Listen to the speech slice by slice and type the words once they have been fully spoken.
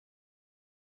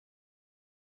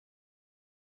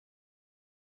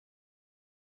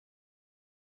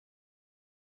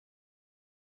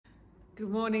Good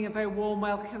morning, a very warm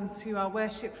welcome to our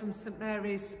worship from St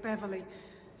Mary's, Beverley,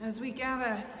 as we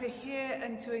gather to hear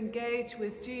and to engage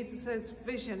with Jesus'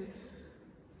 vision,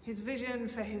 his vision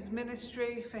for his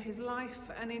ministry, for his life,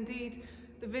 and indeed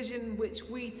the vision which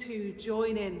we too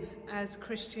join in as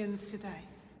Christians today.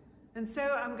 And so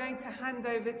I'm going to hand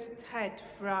over to Ted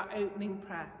for our opening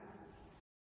prayer.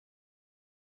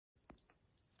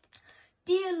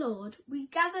 Dear Lord, we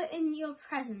gather in your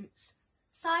presence,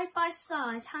 side by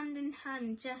side, hand in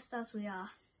hand, just as we are.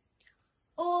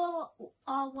 All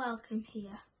are welcome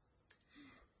here.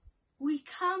 We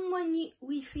come when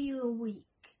we feel weak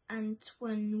and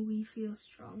when we feel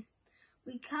strong.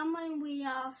 We come when we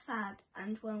are sad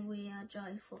and when we are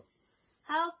joyful.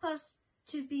 Help us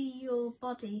to be your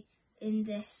body in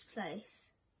this place,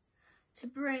 to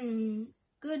bring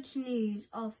good news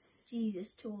of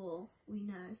Jesus to all we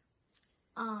know.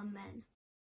 Amen.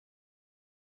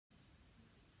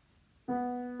 By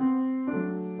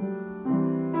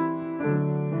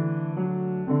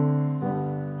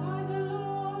the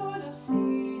Lord of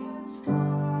sea and sky,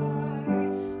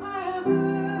 I have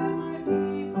heard my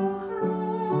people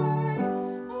cry.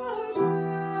 All who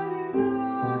dwell in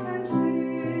dark and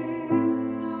sin,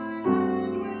 my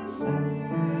hand will save.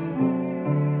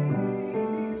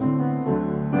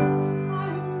 I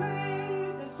will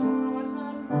make the stars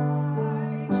of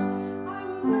night, I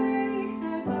will make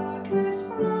the darkness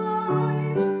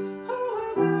bright. Who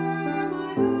will bear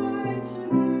my light to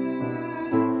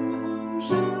them? Whom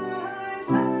shall I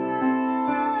send?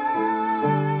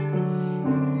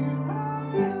 Here I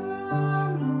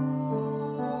am,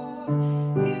 Lord,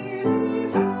 is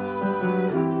it I,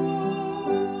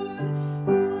 Lord?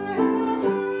 I have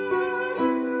heard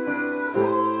you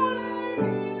calling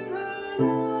in the night.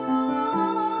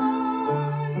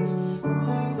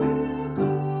 I will go,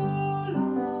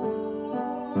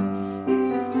 Lord,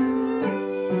 if you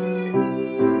lead me.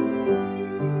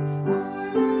 I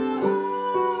will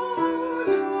hold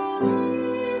your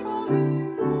people in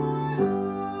my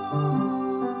heart.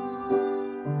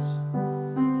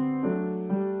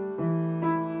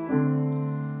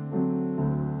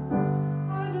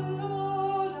 I'm the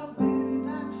Lord of wind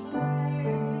and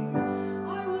flame. I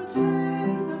will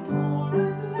tend the poor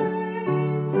and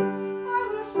lame. I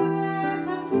will set a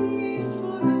feast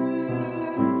for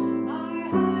them. My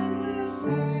hand will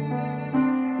save.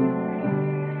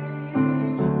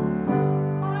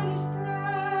 Finest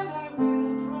bread I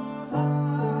will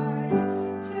provide,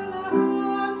 till their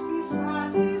hearts be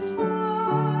satisfied.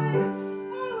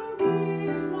 I will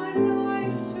give my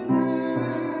life to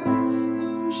them.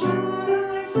 Whom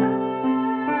shall I send?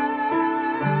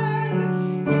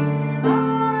 Here I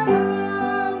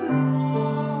am,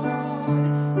 Lord.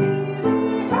 Is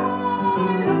it I,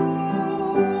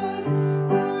 Lord?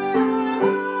 I have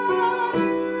heard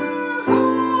you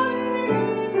calling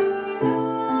in the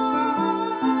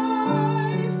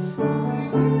night. I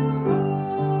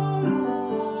will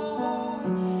go, Lord,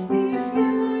 if you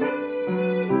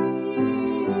lead me.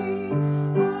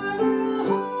 I will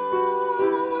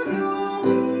hold your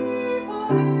people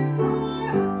in my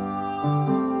heart.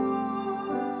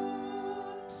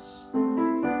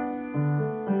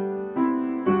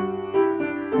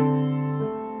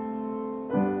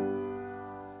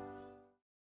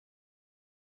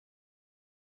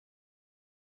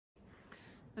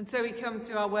 And so we come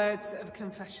to our words of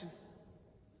confession.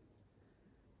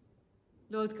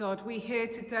 Lord God, we hear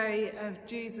today of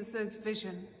Jesus'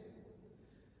 vision,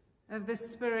 of the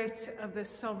Spirit of the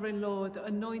Sovereign Lord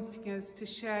anointing us to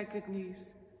share good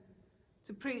news,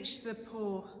 to preach to the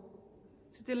poor,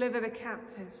 to deliver the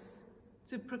captives,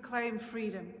 to proclaim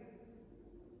freedom.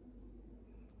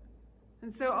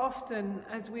 And so often,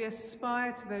 as we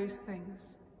aspire to those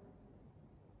things,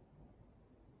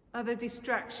 other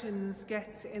distractions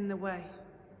get in the way.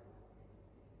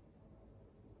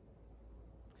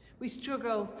 We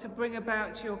struggle to bring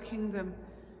about your kingdom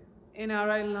in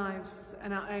our own lives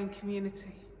and our own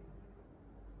community.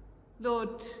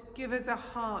 Lord, give us a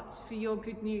heart for your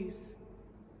good news,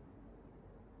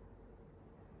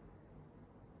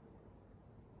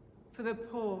 for the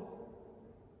poor,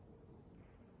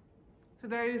 for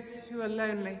those who are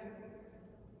lonely,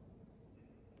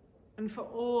 and for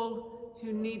all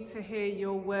who need to hear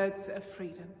your words of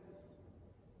freedom.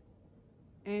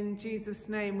 In Jesus'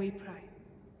 name we pray.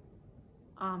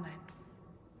 Amen.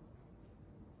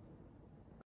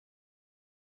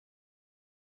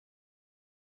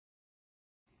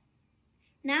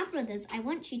 Now, brothers, I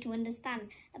want you to understand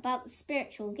about the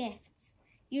spiritual gifts.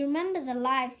 You remember the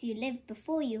lives you lived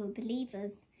before you were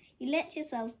believers. You let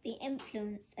yourselves be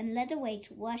influenced and led away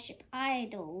to worship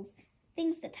idols,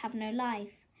 things that have no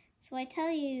life. So I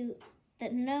tell you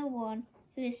that no one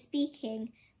who is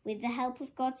speaking with the help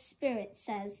of God's Spirit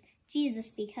says, Jesus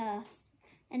be cursed.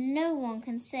 And no one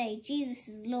can say, Jesus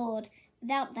is Lord,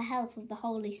 without the help of the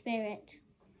Holy Spirit.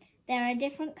 There are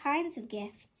different kinds of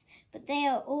gifts, but they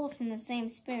are all from the same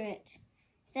Spirit.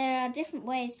 There are different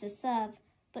ways to serve,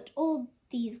 but all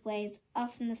these ways are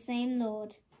from the same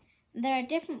Lord. And there are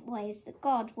different ways that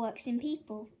God works in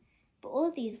people, but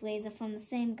all these ways are from the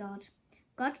same God.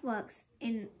 God works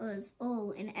in us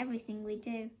all in everything we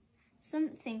do.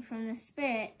 Something from the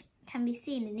Spirit can be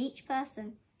seen in each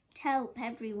person to help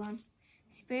everyone.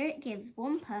 The Spirit gives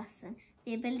one person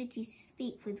the ability to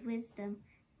speak with wisdom,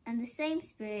 and the same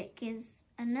Spirit gives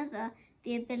another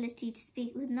the ability to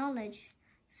speak with knowledge.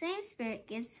 The same Spirit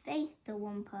gives faith to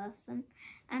one person,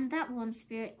 and that one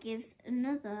Spirit gives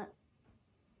another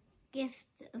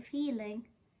gift of healing.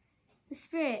 The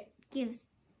Spirit gives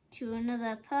to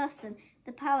another person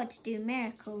the power to do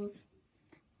miracles,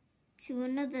 to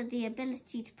another the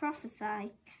ability to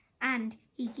prophesy, and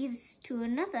he gives to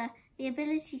another the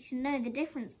ability to know the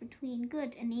difference between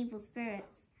good and evil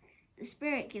spirits. The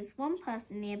Spirit gives one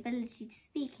person the ability to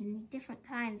speak in different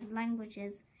kinds of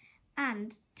languages,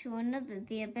 and to another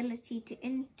the ability to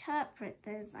interpret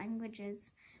those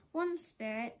languages. One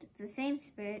Spirit, the same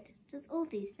Spirit, does all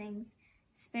these things.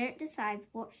 The Spirit decides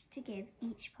what to give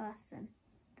each person,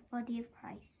 the body of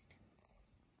Christ.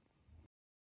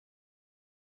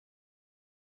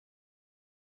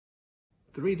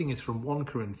 The reading is from 1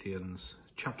 Corinthians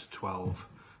chapter 12,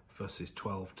 verses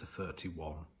 12 to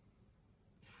 31.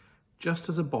 Just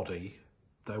as a body,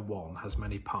 though one, has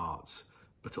many parts,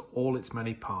 but all its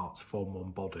many parts form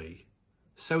one body,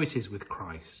 so it is with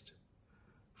Christ.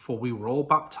 For we were all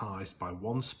baptized by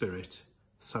one Spirit,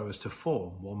 so as to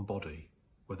form one body,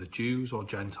 whether Jews or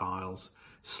Gentiles,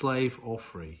 slave or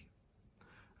free.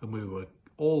 And we were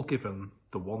all given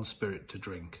the one Spirit to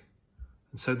drink.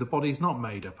 And so the body is not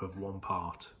made up of one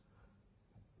part,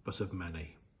 but of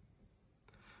many.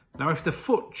 Now if the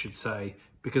foot should say,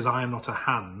 because I am not a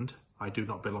hand, I do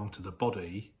not belong to the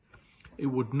body, it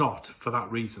would not, for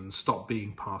that reason, stop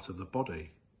being part of the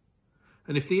body.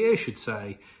 And if the ear should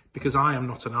say, because I am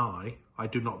not an eye, I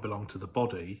do not belong to the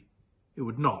body, it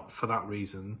would not, for that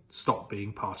reason, stop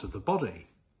being part of the body.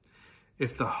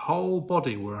 If the whole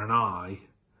body were an eye,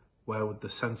 where would the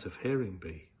sense of hearing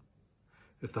be?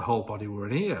 If the whole body were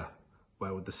an ear,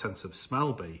 where would the sense of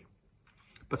smell be?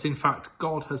 But in fact,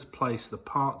 God has placed the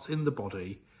parts in the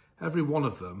body, every one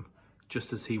of them,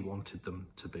 just as he wanted them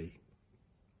to be.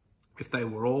 If they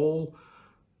were all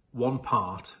one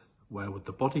part, where would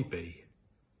the body be?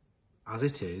 As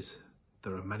it is,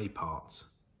 there are many parts,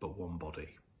 but one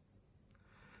body.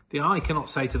 The eye cannot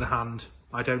say to the hand,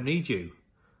 I don't need you,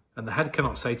 and the head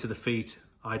cannot say to the feet,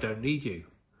 I don't need you.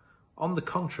 On the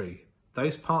contrary,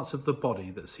 those parts of the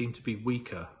body that seem to be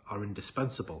weaker are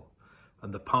indispensable,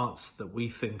 and the parts that we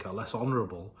think are less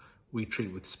honourable we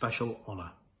treat with special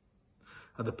honour.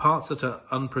 And the parts that are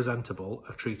unpresentable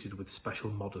are treated with special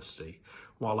modesty,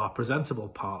 while our presentable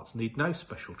parts need no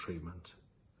special treatment.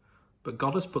 But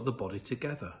God has put the body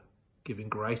together, giving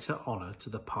greater honour to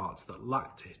the parts that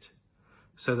lacked it,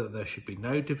 so that there should be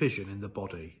no division in the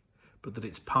body, but that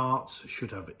its parts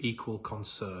should have equal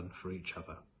concern for each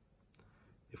other.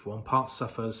 If one part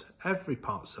suffers, every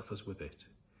part suffers with it.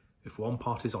 If one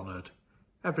part is honoured,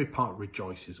 every part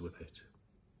rejoices with it.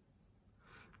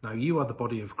 Now you are the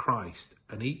body of Christ,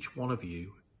 and each one of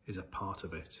you is a part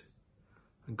of it.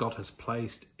 And God has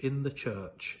placed in the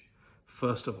church,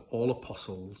 first of all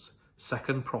apostles,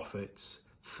 second prophets,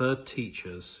 third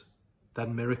teachers,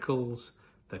 then miracles,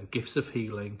 then gifts of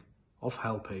healing, of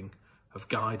helping, of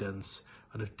guidance,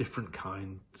 and of different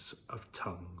kinds of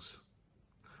tongues.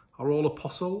 Are all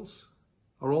apostles?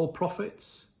 Are all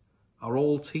prophets? Are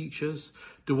all teachers?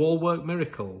 Do all work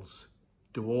miracles?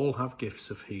 Do all have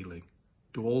gifts of healing?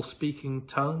 Do all speak in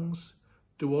tongues?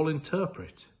 Do all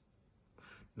interpret?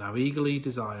 Now eagerly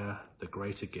desire the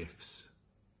greater gifts,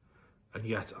 and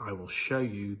yet I will show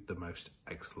you the most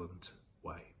excellent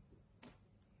way.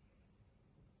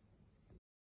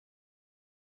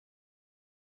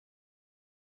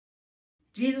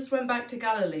 Jesus went back to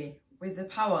Galilee with the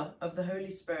power of the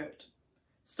Holy Spirit.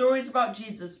 Stories about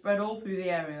Jesus spread all through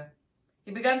the area.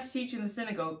 He began to teach in the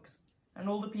synagogues, and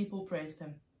all the people praised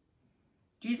him.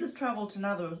 Jesus travelled to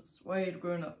Nazareth, where he had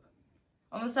grown up.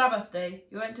 On the Sabbath day,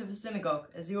 he went to the synagogue,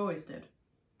 as he always did.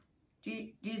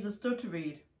 Jesus stood to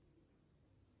read.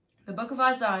 The book of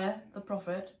Isaiah, the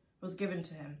prophet, was given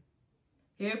to him.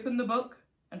 He opened the book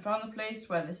and found the place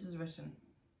where this is written.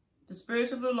 The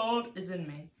Spirit of the Lord is in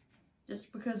me,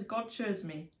 just because God chose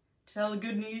me to tell the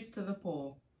good news to the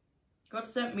poor. God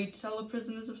sent me to tell the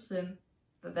prisoners of sin,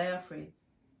 that they are free,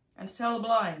 and to tell the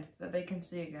blind that they can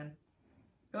see again.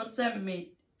 God sent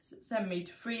me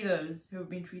to free those who have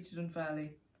been treated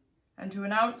unfairly, and to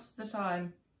announce the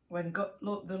time when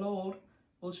the Lord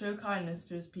will show kindness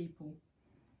to his people.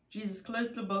 Jesus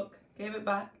closed the book, gave it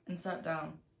back, and sat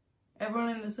down. Everyone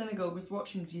in the synagogue was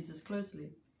watching Jesus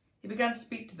closely. He began to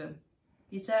speak to them.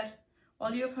 He said,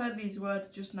 "While you have heard these words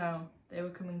just now, they were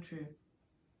coming true."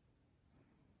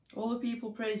 All the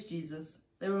people praised Jesus.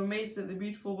 They were amazed at the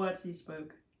beautiful words he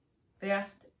spoke. They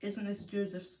asked, "Isn't this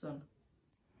Joseph's son?"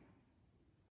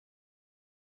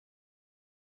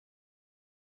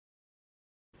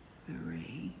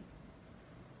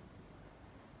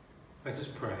 Let us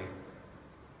pray.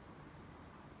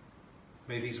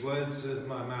 May these words of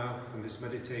my mouth and this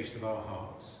meditation of our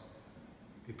hearts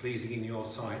be pleasing in your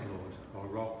sight, Lord, our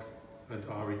rock and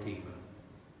our Redeemer.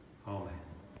 Amen.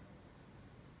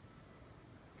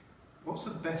 What's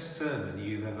the best sermon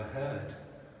you've ever heard?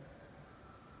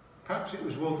 Perhaps it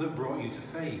was one that brought you to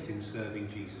faith in serving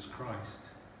Jesus Christ.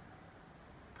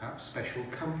 Perhaps special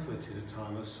comfort in a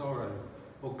time of sorrow,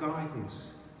 or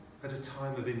guidance at a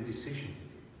time of indecision.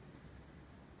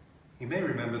 You may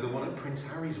remember the one at Prince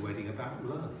Harry's wedding about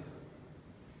love,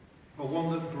 or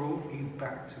one that brought you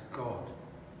back to God,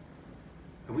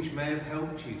 and which may have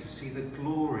helped you to see the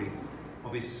glory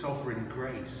of his sovereign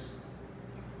grace.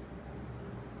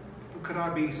 But could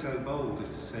I be so bold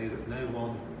as to say that no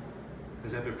one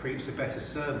has ever preached a better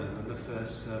sermon than the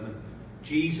first sermon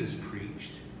Jesus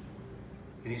preached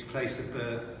in his place of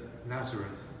birth,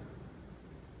 Nazareth?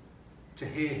 To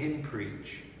hear him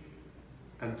preach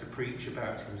and to preach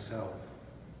about himself.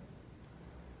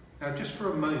 Now, just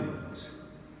for a moment,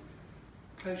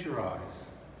 close your eyes.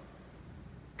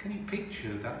 Can you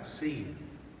picture that scene?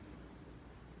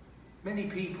 Many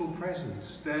people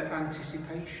present, their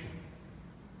anticipation,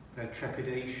 their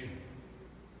trepidation,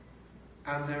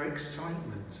 and their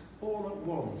excitement all at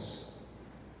once.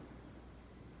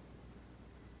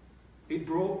 It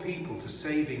brought people to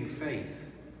saving faith,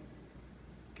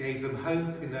 gave them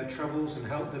hope in their troubles, and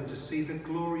helped them to see the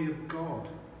glory of God,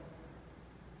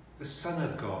 the Son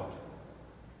of God.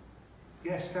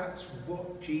 Yes, that's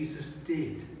what Jesus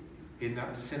did in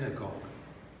that synagogue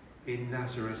in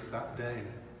Nazareth that day.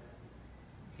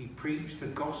 He preached the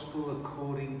gospel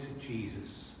according to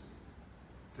Jesus,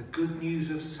 the good news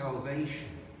of salvation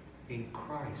in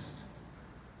Christ.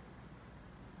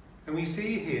 And we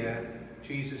see here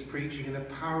Jesus preaching in the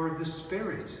power of the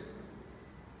Spirit.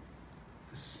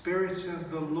 The Spirit of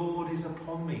the Lord is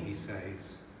upon me, he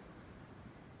says.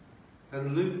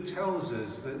 And Luke tells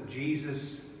us that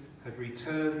Jesus had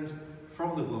returned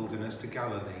from the wilderness to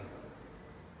Galilee,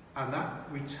 and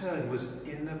that return was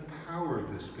in the power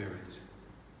of the Spirit,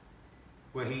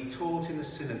 where he taught in the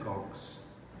synagogues,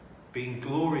 being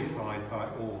glorified by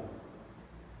all.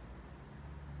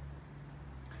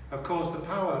 Of course, the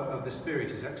power of the Spirit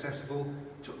is accessible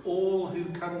to all who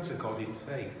come to God in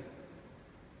faith.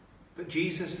 But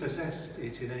Jesus possessed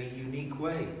it in a unique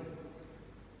way,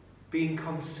 being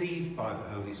conceived by the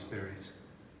Holy Spirit,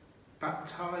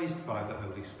 baptized by the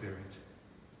Holy Spirit,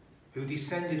 who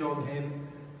descended on him,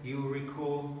 you will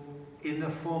recall, in the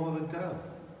form of a dove.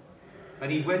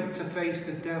 And he went to face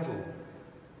the devil,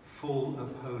 full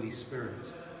of Holy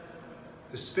Spirit.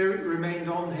 The Spirit remained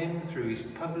on him through his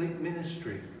public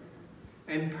ministry,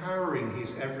 empowering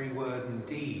his every word and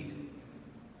deed,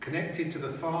 connected to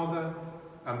the Father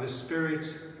and the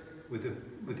Spirit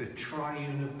with the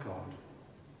triune of God.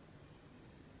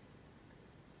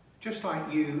 Just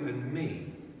like you and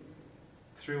me,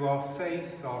 through our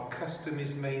faith, our custom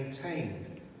is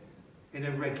maintained in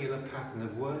a regular pattern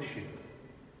of worship.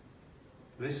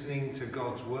 Listening to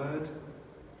God's word,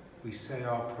 we say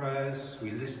our prayers,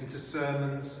 we listen to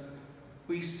sermons,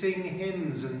 we sing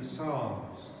hymns and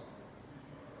psalms.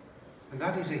 And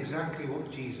that is exactly what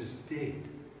Jesus did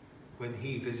when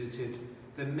he visited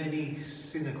the many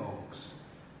synagogues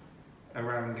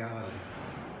around Galilee.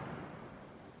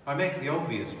 I make the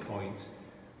obvious point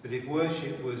that if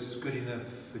worship was good enough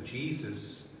for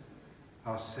Jesus,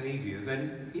 our Saviour,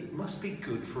 then it must be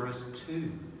good for us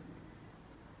too.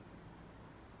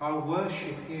 Our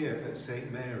worship here at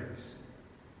St. Mary's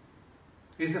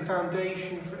is the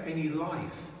foundation for any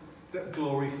life that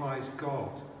glorifies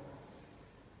God.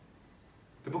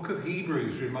 The book of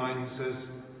Hebrews reminds us,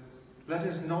 let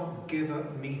us not give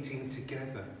up meeting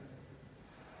together.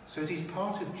 So it is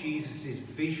part of Jesus'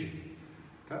 vision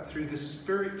that through the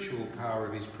spiritual power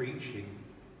of his preaching,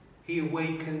 he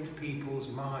awakened people's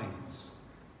minds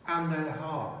and their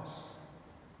hearts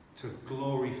to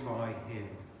glorify him.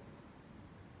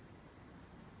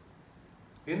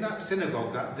 In that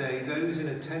synagogue that day, those in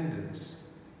attendance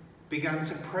began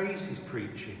to praise his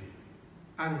preaching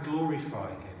and glorify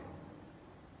him.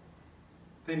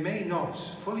 They may not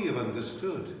fully have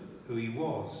understood who he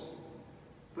was,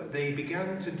 but they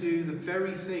began to do the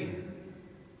very thing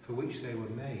for which they were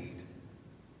made,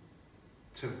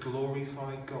 to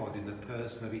glorify God in the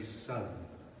person of his Son,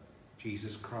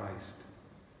 Jesus Christ.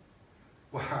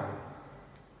 Wow,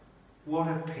 what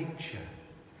a picture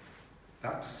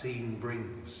that scene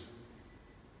brings.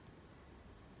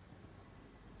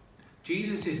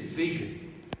 Jesus'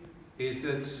 vision is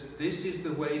that this is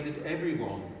the way that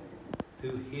everyone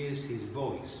who hears his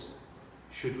voice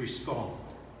should respond.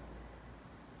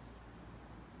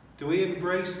 Do we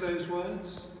embrace those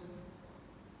words?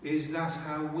 Is that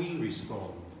how we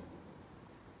respond?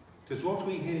 Does what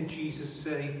we hear Jesus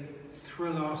say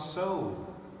thrill our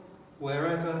soul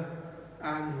wherever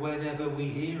and whenever we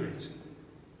hear it?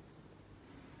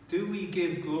 Do we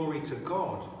give glory to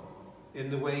God in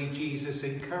the way Jesus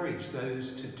encouraged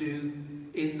those to do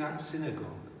in that synagogue?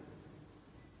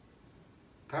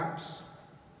 Perhaps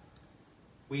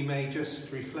we may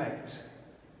just reflect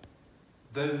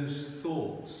those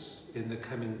thoughts in the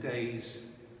coming days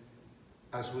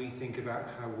as we think about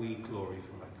how we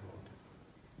glorify God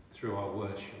through our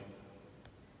worship.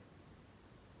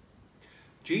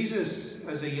 Jesus,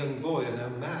 as a young boy and a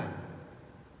man,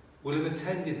 will have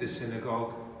attended the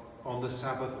synagogue on the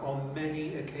Sabbath on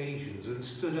many occasions and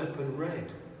stood up and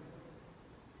read.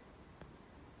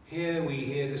 Here we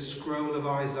hear the scroll of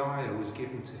Isaiah was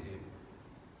given to him.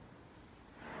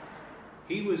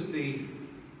 He was the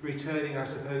returning, I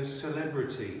suppose,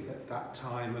 celebrity at that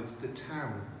time of the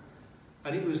town,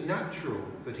 and it was natural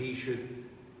that he should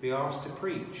be asked to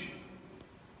preach,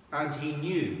 and he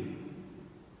knew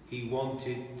he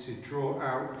wanted to draw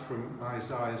out from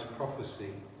Isaiah's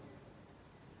prophecy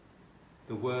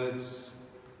the words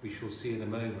we shall see in a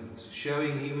moment,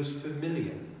 showing he was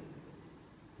familiar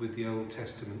with the Old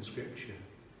Testament scripture.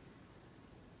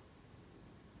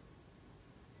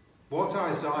 What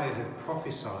Isaiah had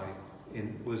prophesied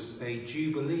was a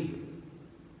jubilee,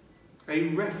 a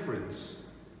reference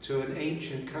to an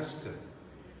ancient custom,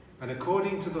 and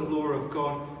according to the law of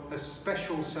God, a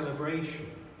special celebration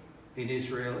in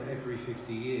Israel every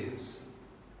 50 years.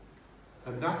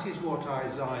 And that is what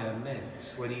Isaiah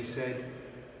meant when he said,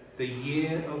 the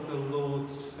year of the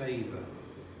Lord's favour.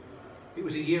 It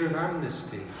was a year of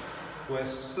amnesty, where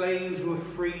slaves were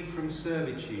freed from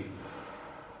servitude.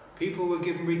 People were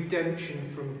given redemption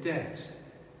from debt,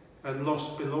 and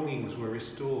lost belongings were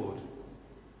restored.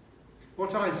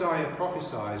 What Isaiah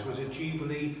prophesies was a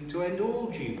jubilee to end all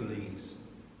jubilees.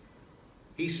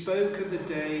 He spoke of the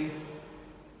day,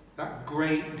 that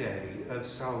great day of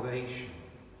salvation,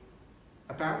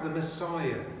 about the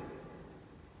Messiah,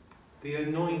 the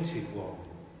Anointed One,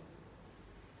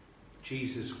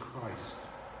 Jesus Christ.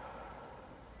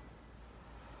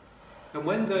 And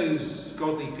when those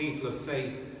godly people of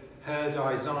faith heard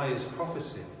Isaiah's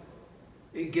prophecy,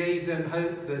 it gave them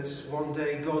hope that one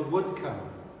day God would come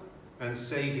and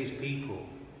save his people.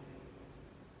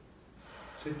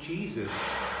 So Jesus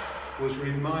was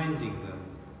reminding them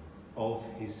of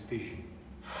his vision.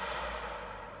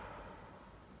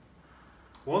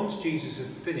 Once Jesus had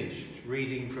finished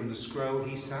reading from the scroll,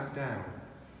 he sat down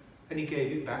and he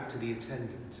gave it back to the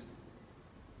attendant.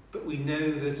 But we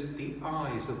know that the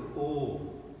eyes of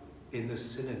all in the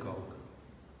synagogue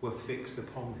were fixed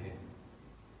upon him.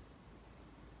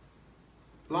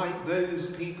 Like those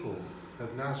people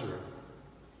of Nazareth,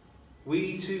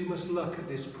 we too must look at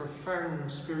this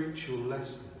profound spiritual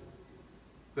lesson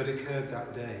that occurred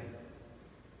that day,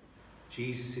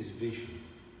 Jesus' vision,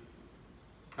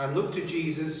 and look to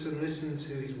Jesus and listen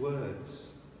to his words.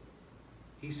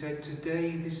 He said,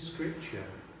 today this scripture,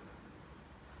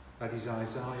 that is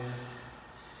Isaiah,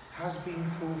 has been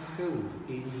fulfilled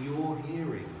in your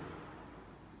hearing.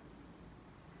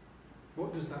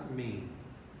 What does that mean?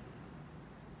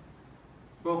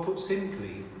 Well, put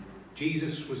simply,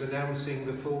 Jesus was announcing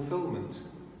the fulfillment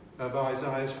of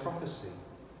Isaiah's prophecy.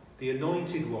 The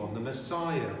Anointed One, the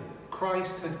Messiah,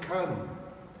 Christ had come.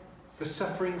 The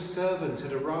suffering servant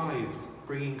had arrived,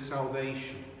 bringing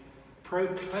salvation,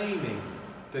 proclaiming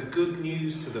the good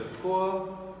news to the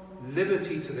poor,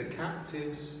 liberty to the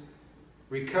captives,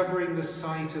 recovering the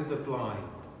sight of the blind,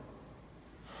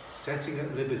 setting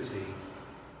at liberty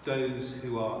those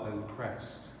who are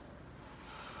oppressed.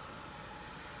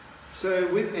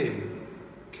 So with him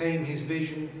came his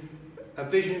vision, a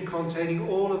vision containing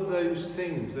all of those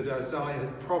things that Isaiah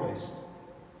had promised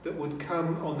that would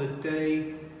come on the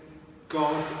day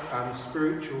God and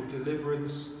spiritual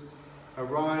deliverance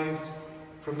arrived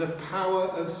from the power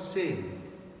of sin,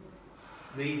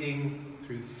 leading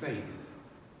through faith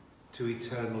to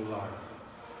eternal life.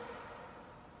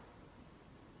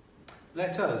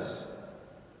 Let us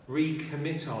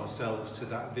recommit ourselves to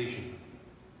that vision,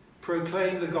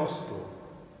 proclaim the gospel,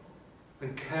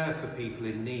 and care for people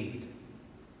in need.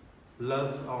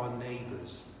 Love our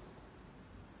neighbours.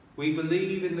 We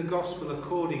believe in the gospel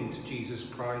according to Jesus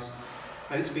Christ,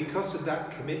 and it's because of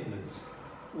that commitment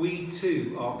we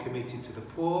too are committed to the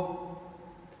poor,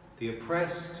 the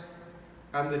oppressed,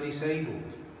 and the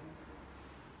disabled.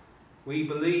 We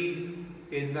believe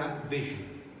in that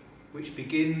vision, which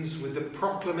begins with the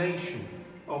proclamation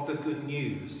of the good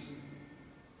news.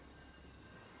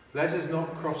 Let us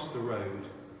not cross the road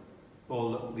or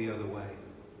look the other way.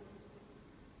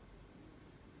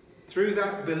 Through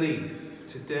that belief,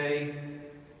 today,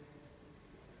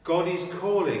 God is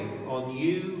calling on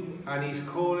you and He's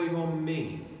calling on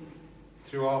me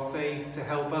through our faith to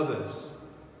help others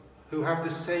who have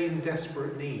the same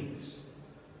desperate needs.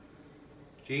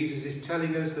 Jesus is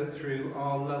telling us that through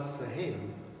our love for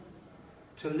Him,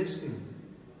 to listen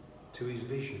to His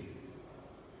vision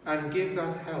and give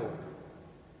that help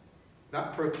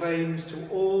that proclaims to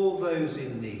all those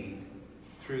in need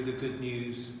through the good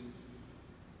news,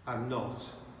 and not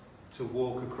to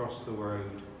walk across the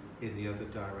road in the other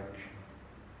direction.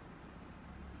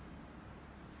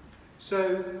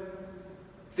 So,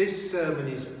 this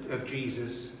sermon of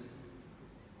Jesus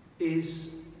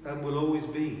is and will always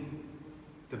be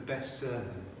the best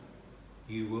sermon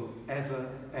you will ever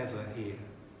hear.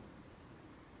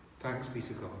 Thanks be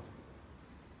to God.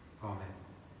 Amen.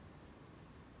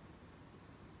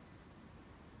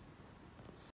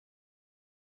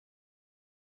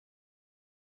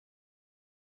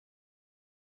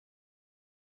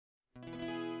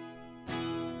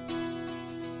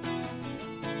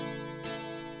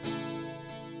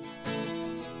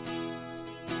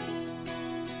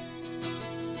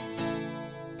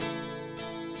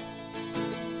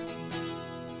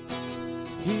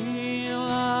 Heal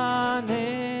our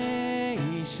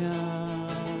nation.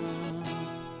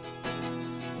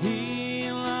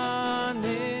 Heal our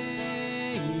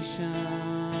nation.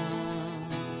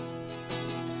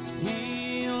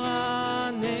 Heal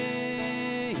our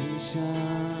nation.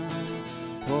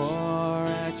 Pour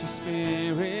out your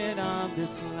spirit on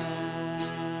this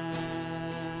land.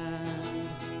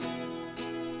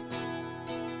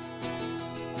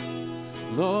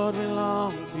 Lord, we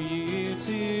long for you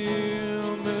to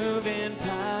move in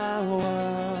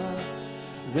power.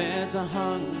 There's a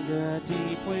hunger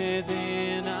deep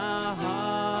within our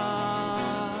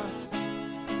hearts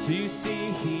to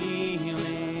see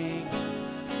healing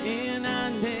in our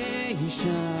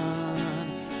nation.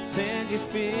 Send your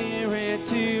spirit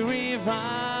to revive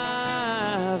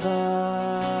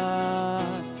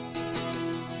us.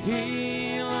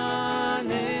 Heal our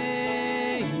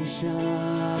nation.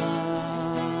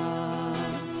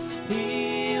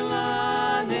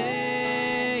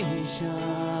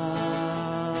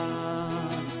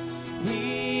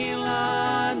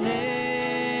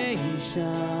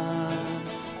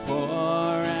 Pour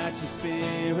out your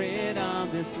spirit on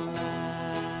this land.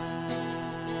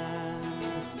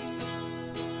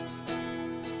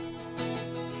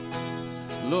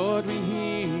 Lord, we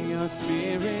hear your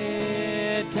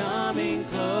spirit coming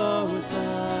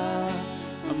closer,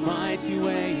 a mighty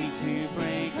way to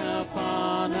break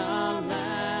upon our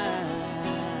land,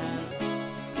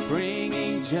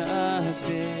 bringing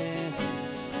justice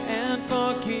and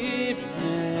forgiveness.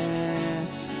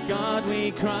 God,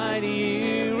 we cry to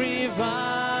you,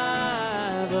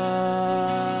 revive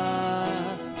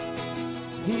us.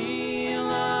 Heal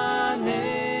our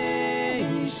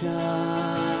nation.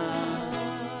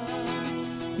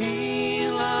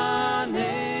 Heal our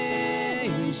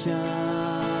nation.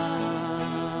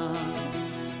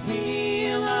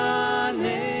 Heal our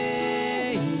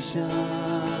nation.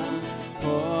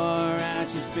 Pour out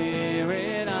your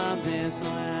spirit on this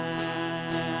land.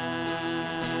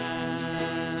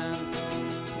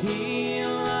 Heal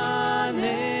our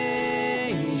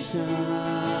nation.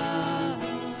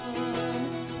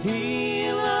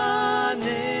 Heal our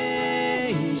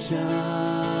nation.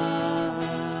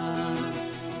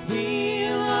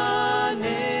 Heal our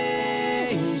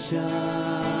nation.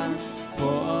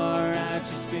 Pour out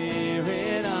your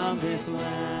spirit on this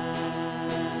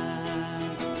land.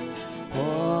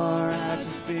 Pour out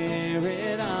your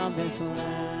spirit on this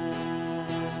land.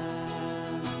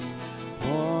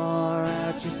 Pour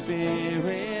out your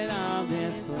spirit on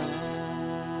this land.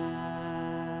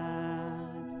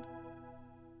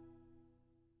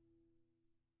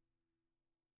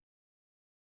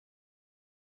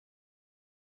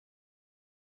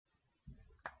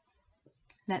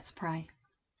 Let's pray.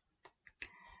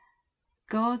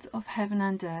 God of heaven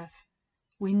and earth,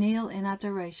 we kneel in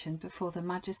adoration before the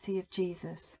majesty of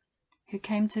Jesus, who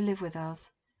came to live with us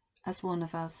as one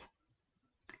of us.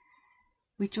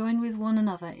 We join with one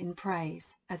another in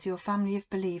praise as your family of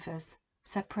believers,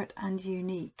 separate and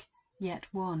unique, yet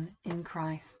one in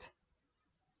Christ.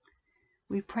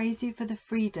 We praise you for the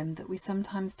freedom that we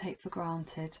sometimes take for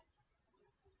granted.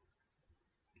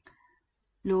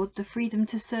 Lord, the freedom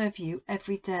to serve you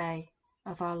every day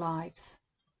of our lives.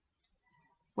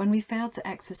 When we fail to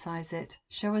exercise it,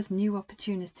 show us new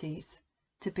opportunities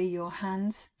to be your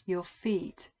hands, your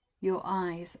feet, your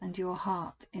eyes and your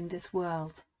heart in this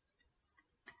world.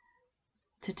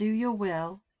 To do your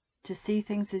will, to see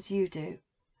things as you do,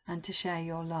 and to share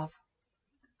your love.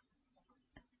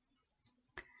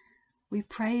 We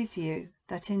praise you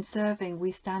that in serving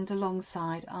we stand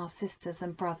alongside our sisters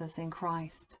and brothers in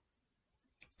Christ,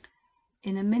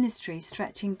 in a ministry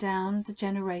stretching down the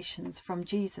generations from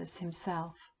Jesus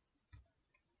himself.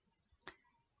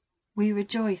 We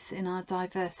rejoice in our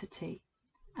diversity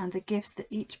and the gifts that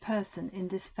each person in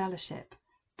this fellowship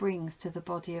brings to the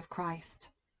body of Christ.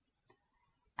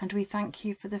 And we thank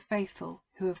you for the faithful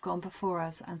who have gone before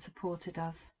us and supported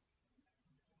us.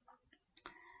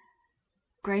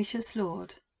 Gracious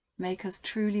Lord, make us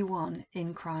truly one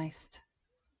in Christ.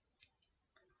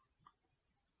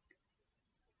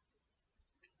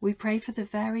 We pray for the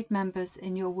varied members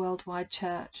in your worldwide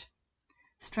church.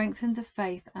 Strengthen the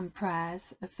faith and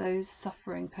prayers of those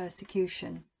suffering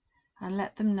persecution, and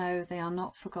let them know they are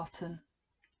not forgotten.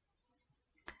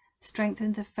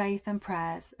 Strengthen the faith and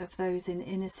prayers of those in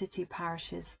inner city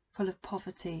parishes full of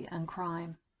poverty and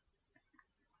crime,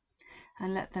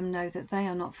 and let them know that they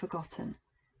are not forgotten,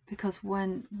 because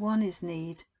when one is in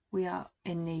need, we are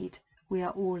in need. We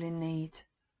are all in need.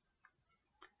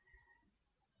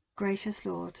 Gracious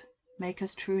Lord, make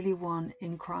us truly one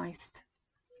in Christ.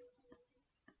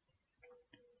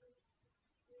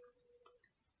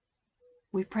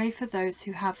 We pray for those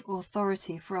who have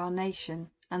authority for our nation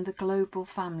and the global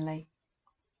family.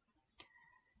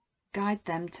 Guide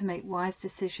them to make wise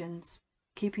decisions,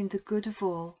 keeping the good of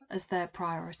all as their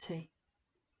priority.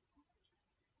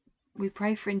 We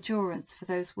pray for endurance for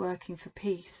those working for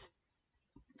peace,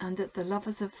 and that the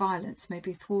lovers of violence may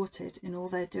be thwarted in all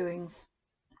their doings.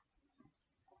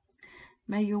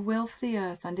 May your will for the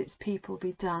earth and its people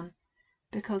be done,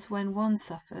 because when one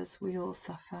suffers, we all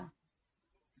suffer.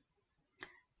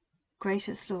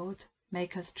 Gracious Lord,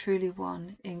 make us truly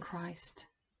one in Christ.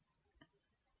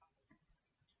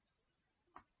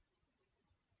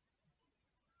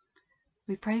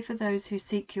 We pray for those who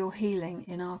seek your healing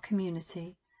in our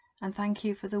community, and thank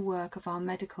you for the work of our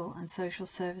medical and social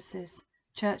services,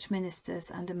 church ministers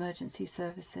and emergency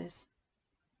services.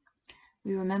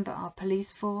 We remember our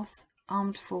police force,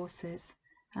 armed forces,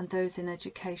 and those in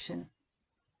education.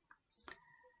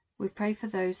 We pray for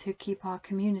those who keep our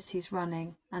communities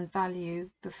running and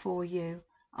value before you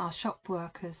our shop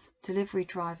workers, delivery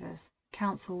drivers,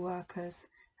 council workers,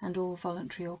 and all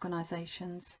voluntary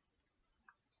organisations.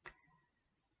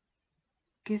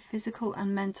 Give physical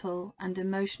and mental and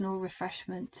emotional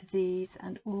refreshment to these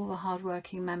and all the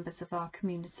hard-working members of our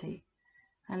community,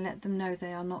 and let them know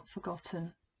they are not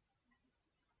forgotten.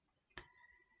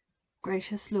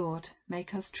 Gracious Lord,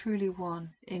 make us truly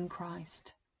one in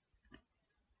Christ.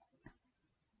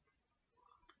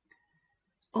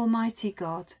 Almighty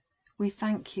God, we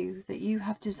thank you that you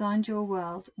have designed your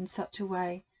world in such a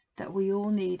way that we all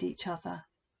need each other.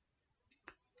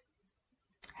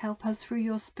 Help us through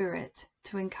your Spirit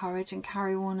to encourage and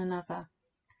carry one another,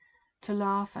 to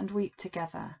laugh and weep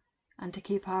together, and to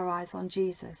keep our eyes on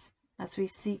Jesus as we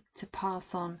seek to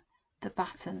pass on the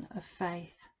baton of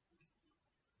faith.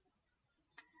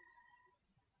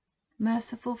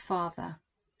 Merciful Father,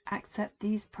 accept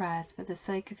these prayers for the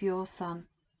sake of your Son,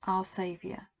 our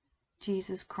Saviour,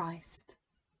 Jesus Christ.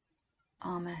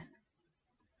 Amen.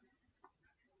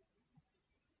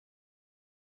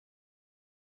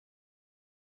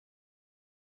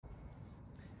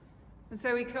 And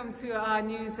so we come to our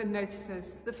news and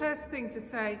notices. The first thing to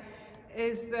say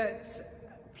is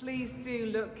that please do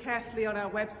look carefully on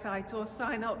our website or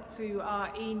sign up to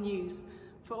our e-news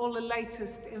for all the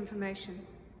latest information.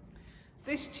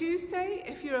 This Tuesday,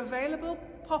 if you're available,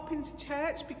 pop into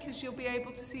church because you'll be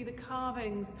able to see the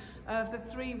carvings of the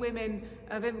 3 women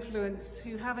of influence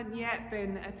who haven't yet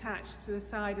been attached to the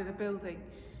side of the building.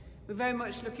 We're very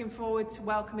much looking forward to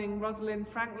welcoming Rosalind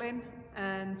Franklin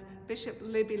and Bishop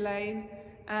Libby Lane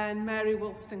and Mary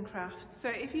Wollstonecraft. So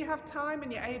if you have time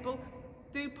and you're able,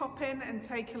 do pop in and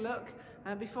take a look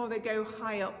before they go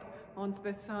high up onto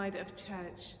the side of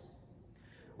church.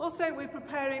 Also, we're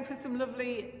preparing for some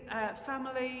lovely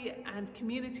family and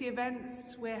community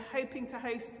events. We're hoping to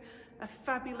host a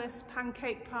fabulous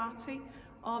pancake party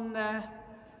on the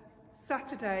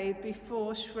Saturday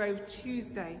before Shrove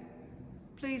Tuesday.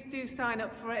 Please do sign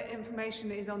up for it.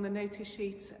 Information is on the notice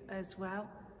sheet as well.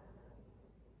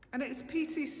 And it's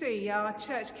PCC, our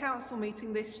church council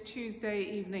meeting this Tuesday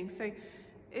evening. So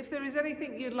if there is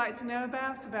anything you'd like to know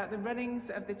about the runnings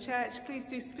of the church, please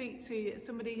do speak to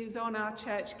somebody who's on our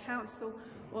church council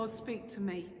or speak to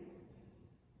me.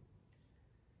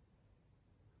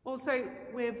 Also,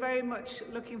 we're very much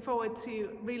looking forward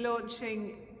to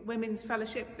relaunching Women's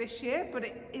Fellowship this year, but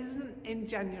it isn't in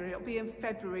January, it'll be in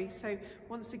February. So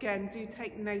once again, do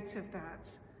take note of that.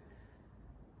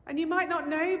 And you might not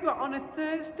know, but on a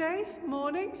Thursday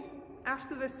morning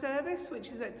after the service,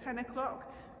 which is at 10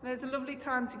 o'clock, there's a lovely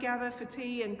time to gather for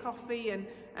tea and coffee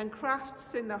and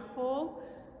crafts in the hall.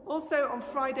 Also on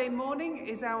Friday morning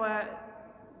is our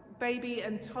baby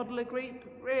and toddler group,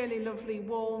 really lovely,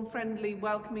 warm, friendly,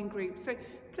 welcoming group. So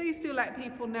please do let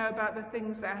people know about the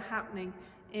things that are happening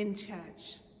in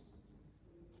church.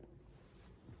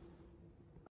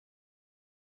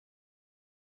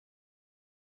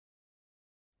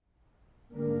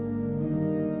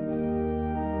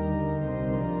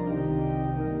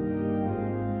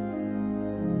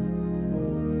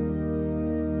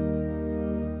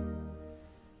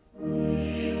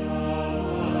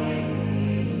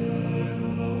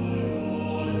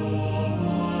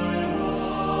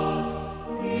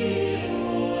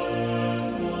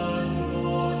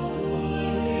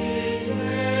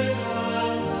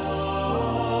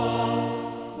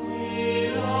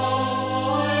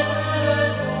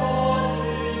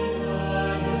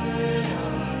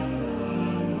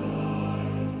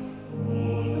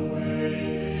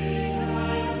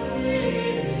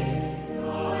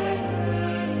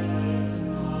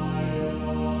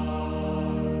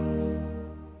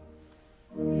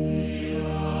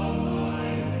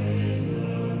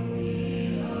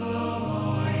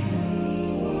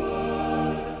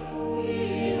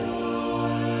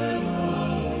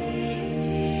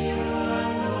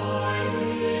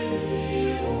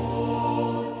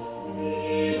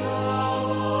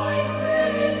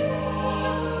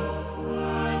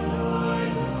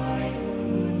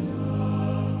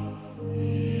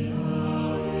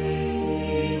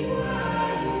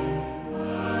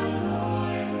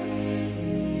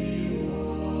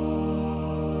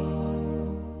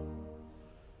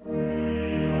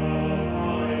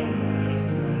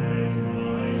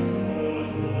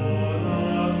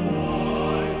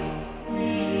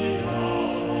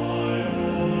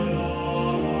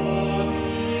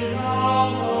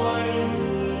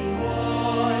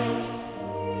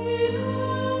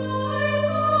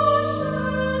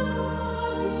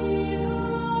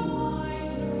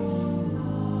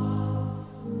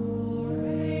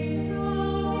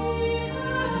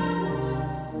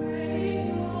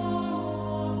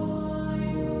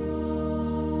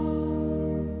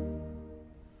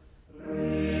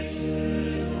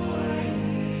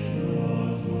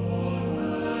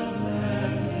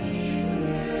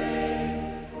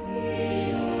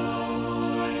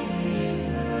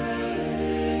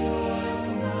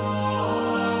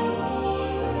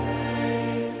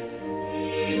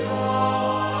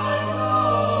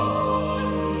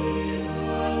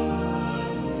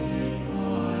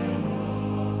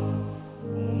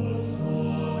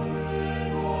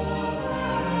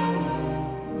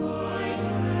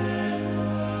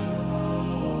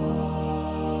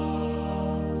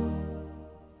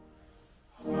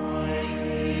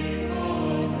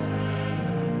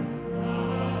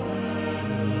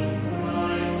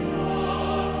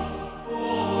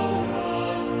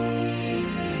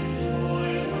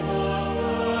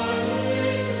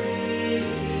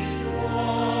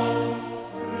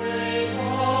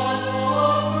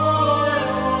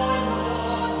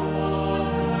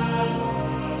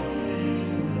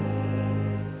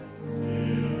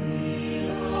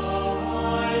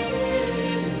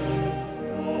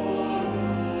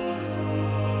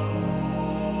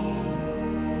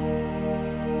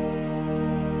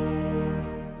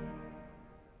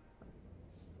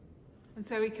 And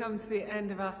so we come to the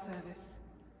end of our service.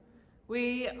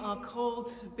 We are called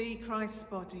to be Christ's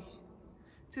body,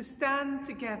 to stand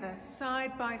together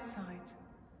side by side,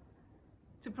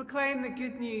 to proclaim the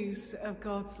good news of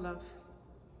God's love,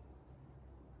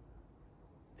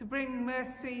 to bring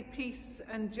mercy, peace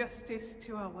and justice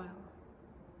to our world.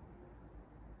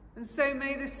 And so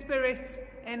may the Spirit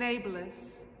enable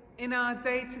us in our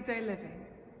day-to-day living,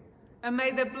 and may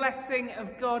the blessing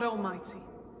of God Almighty,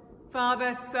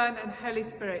 Father, Son and Holy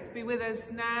Spirit be with us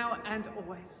now and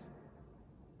always.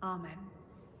 Amen.